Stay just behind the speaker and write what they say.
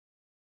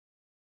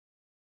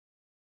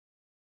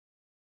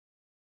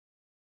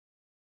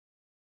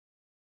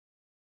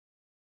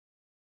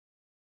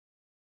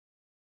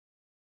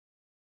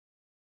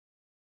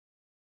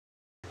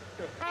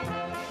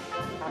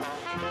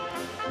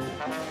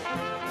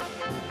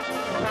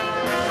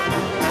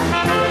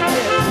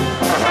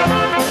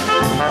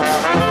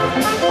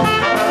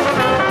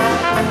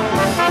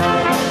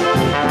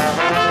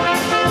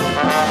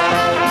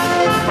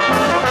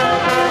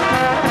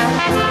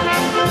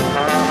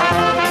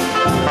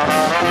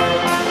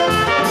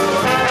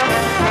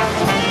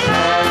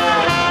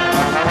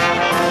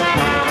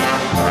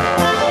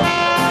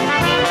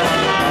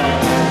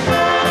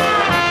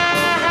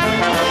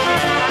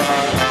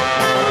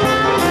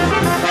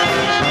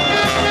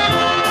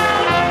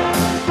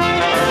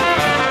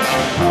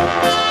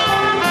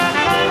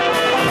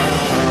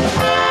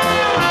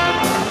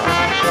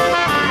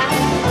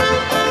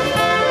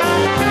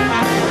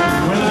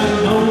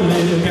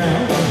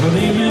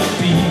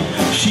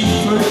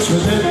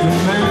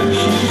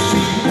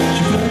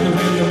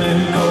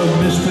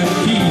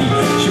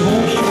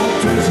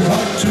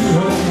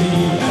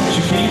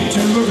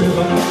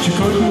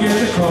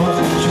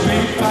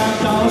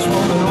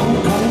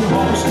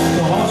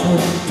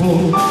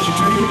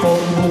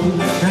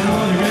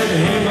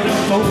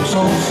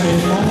say,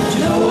 don't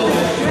you know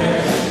that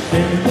there's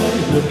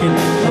everybody looking,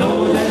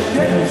 know that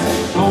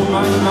there's on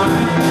my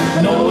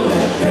mind, know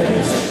that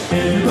there's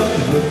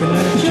everybody looking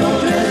at the show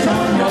that's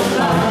on your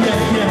line.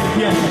 Yeah, yeah,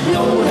 yeah,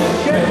 know that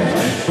there's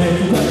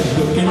everybody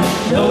looking,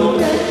 know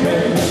that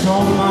there's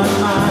on my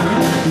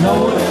mind,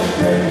 know that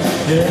there's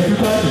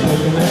everybody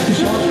looking at the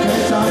show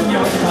that's on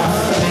your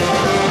line.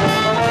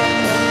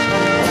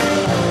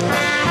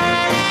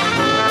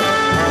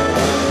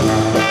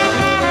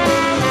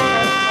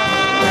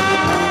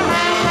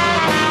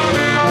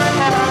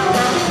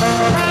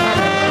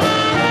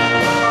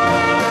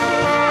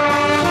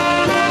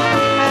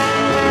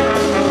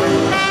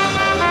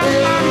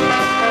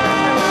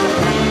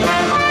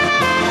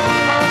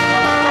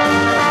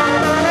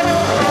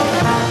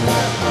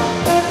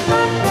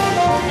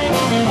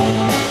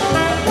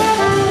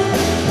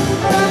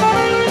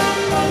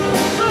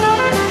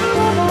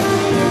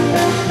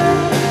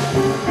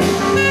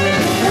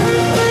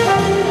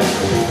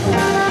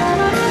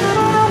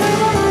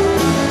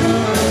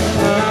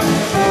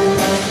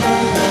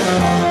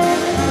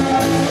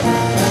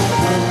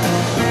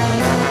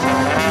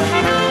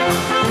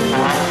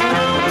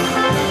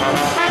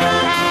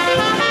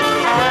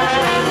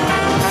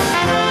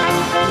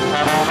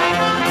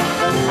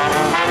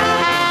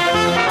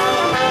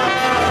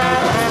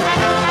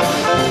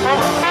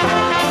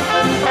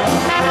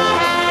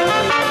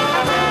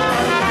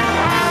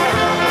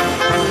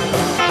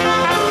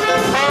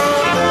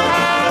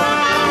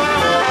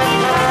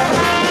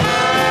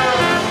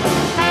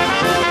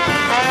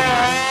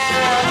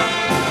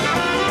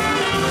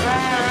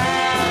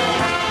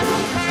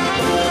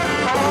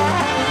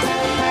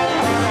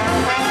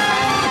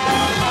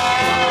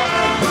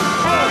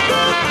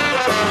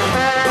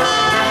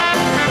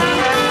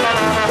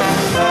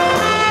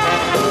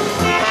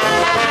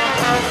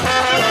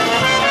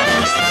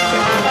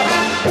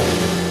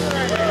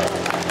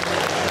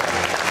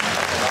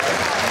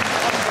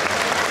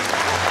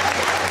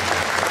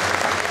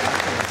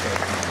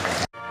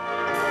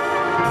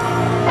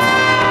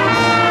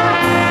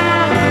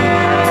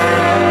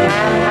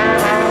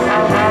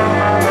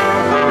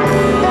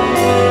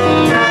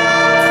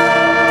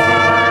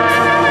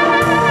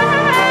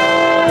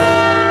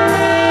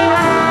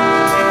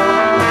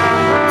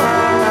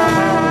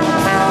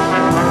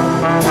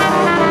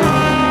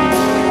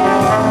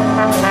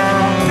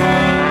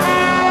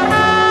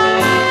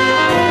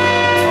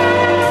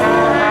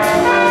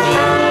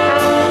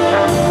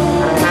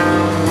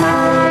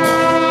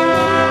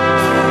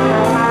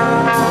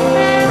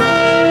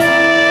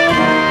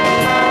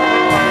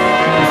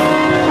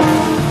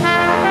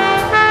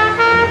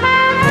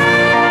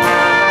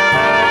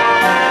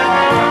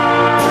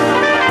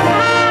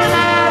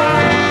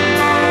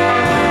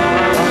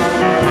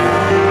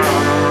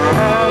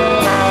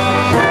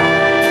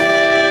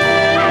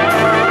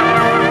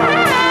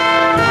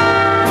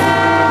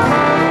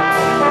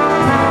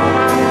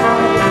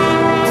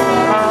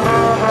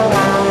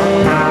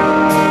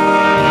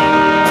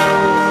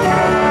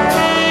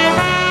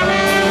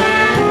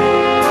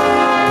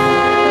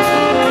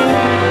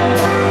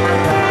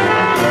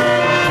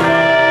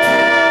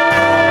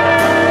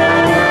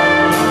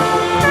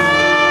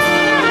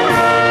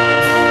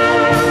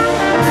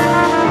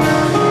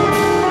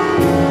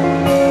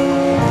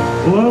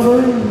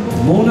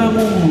 Mon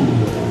amour,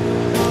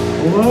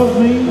 love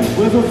me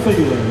with a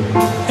feeling.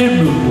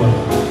 Aime-moi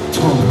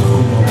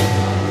tendrement.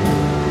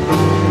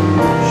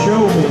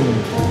 Show me,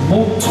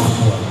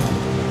 Montre-moi,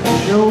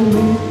 show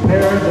me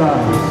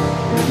paradise.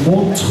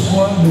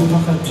 montre-moi le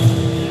paradis.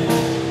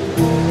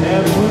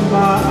 And when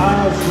my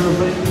eyes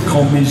reveal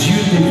Quand mes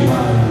yeux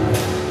dévoilent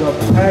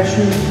the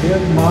passion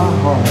in my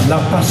heart, la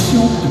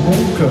passion de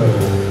mon cœur,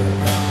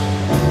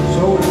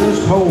 so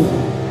just hold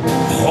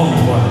me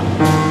prends-moi,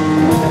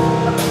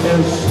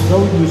 as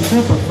though you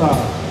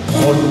sympathize.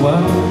 prends-moi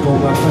pour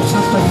ma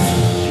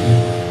sympathie.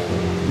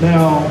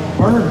 Now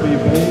burn me,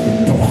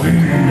 baby.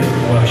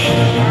 Brûle-moi,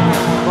 chérie.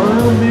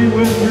 Burn me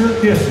with your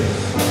kisses.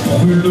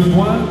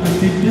 Brûle-moi de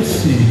tes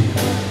baisers.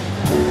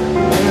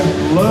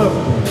 And love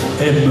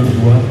me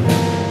Aime-moi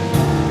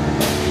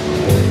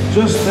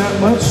just that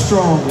much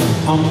stronger.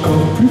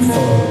 encore plus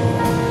fort.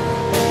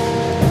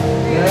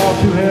 Now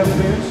to have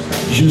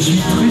missed Je suis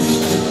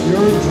triste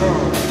your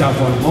charm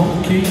d'avoir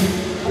manqué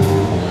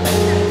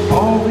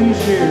all these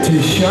years.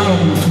 tes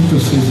charmes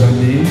toutes ces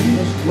années.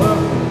 Just love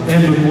me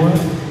Aime-moi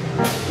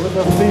with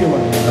a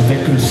feeling avec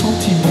un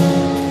sentiment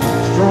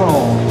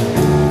strong.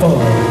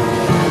 fort.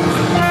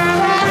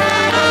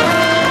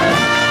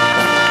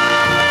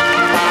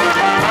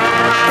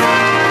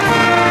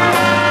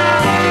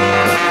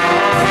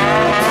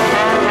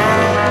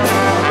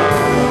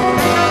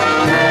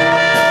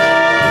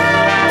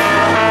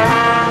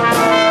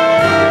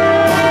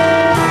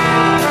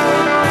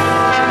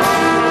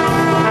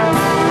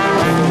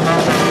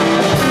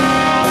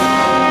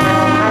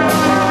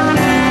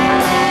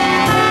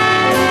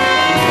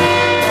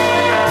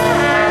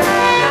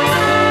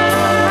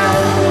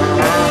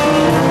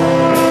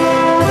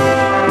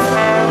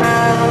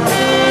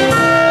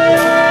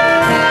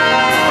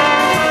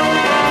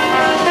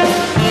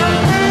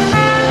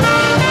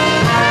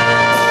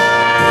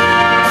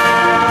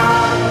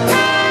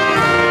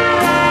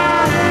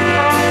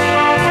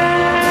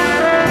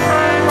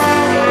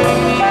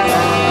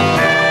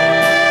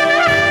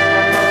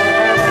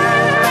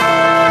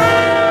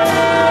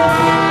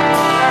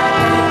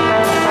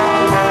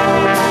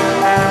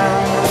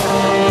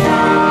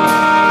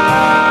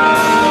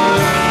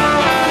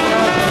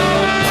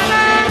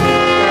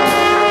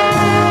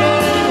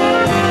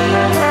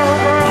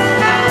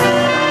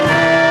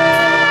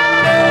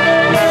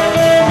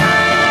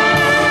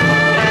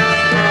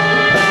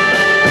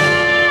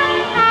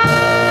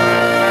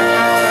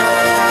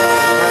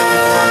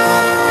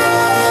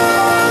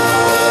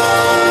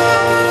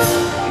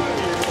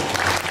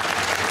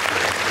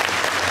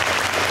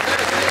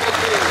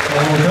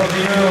 Encore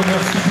bien,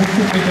 merci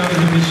beaucoup, mesdames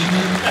et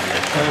messieurs.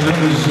 And that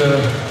was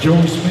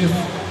Joe Smith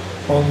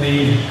on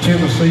the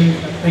Tennessee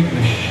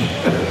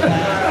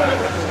English.